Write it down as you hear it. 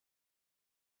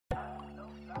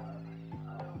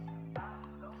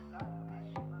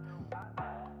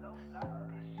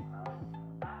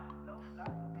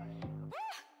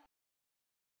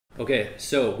Okay,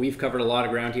 so we've covered a lot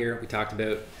of ground here. We talked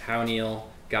about how Neil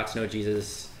got to know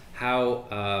Jesus,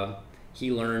 how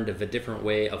he learned of a different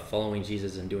way of following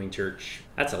Jesus and doing church.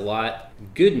 That's a lot.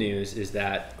 Good news is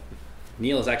that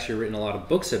Neil has actually written a lot of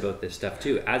books about this stuff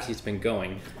too, as he's been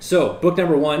going. So, book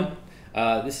number 1,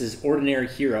 this is Ordinary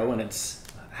Hero, and it's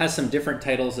has some different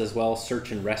titles as well: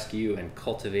 Search and Rescue and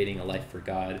Cultivating a Life for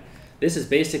God. This is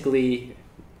basically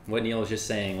what Neil was just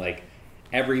saying, like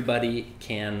everybody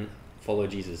can follow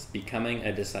Jesus, becoming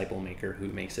a disciple maker who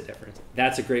makes a difference.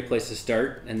 That's a great place to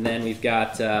start. And then we've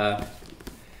got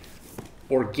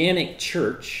Organic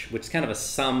Church, which is kind of a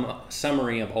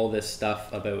summary of all this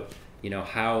stuff about, you know,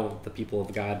 how the people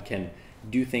of God can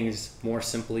do things more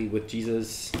simply with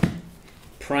Jesus.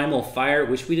 Primal Fire,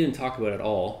 which we didn't talk about at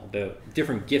all, about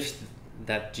different gifts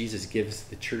that Jesus gives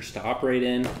the church to operate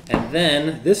in. And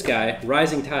then this guy,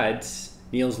 Rising Tides,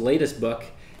 Neil's latest book,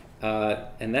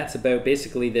 and that's about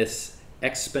basically this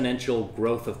exponential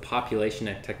growth of population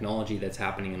and technology that's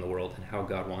happening in the world, and how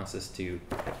God wants us to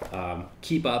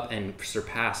keep up and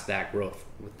surpass that growth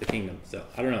with the kingdom. So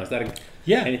I don't know, is that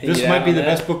anything this might be the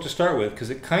that? best book to start with, because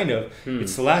it kind of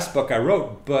it's the last book I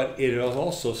wrote, but it is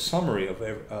also a summary of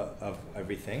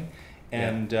everything,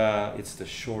 and it's the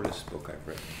shortest book I've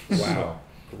written. Wow.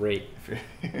 Great.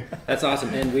 That's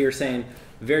awesome. And we were saying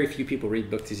very few people read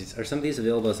books these days. Are some of these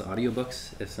available as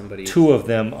audiobooks if somebody... 2 of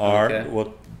them are. Okay.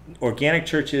 Well, Organic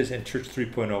Churches and Church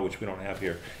 3.0, which we don't have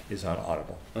here, is on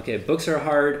Audible. Okay, books are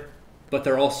hard, but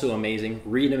they're also amazing.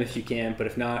 Read them if you can, but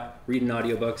if not, read in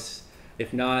audiobooks.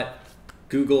 If not,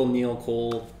 Google Neil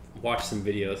Cole, watch some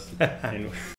videos, and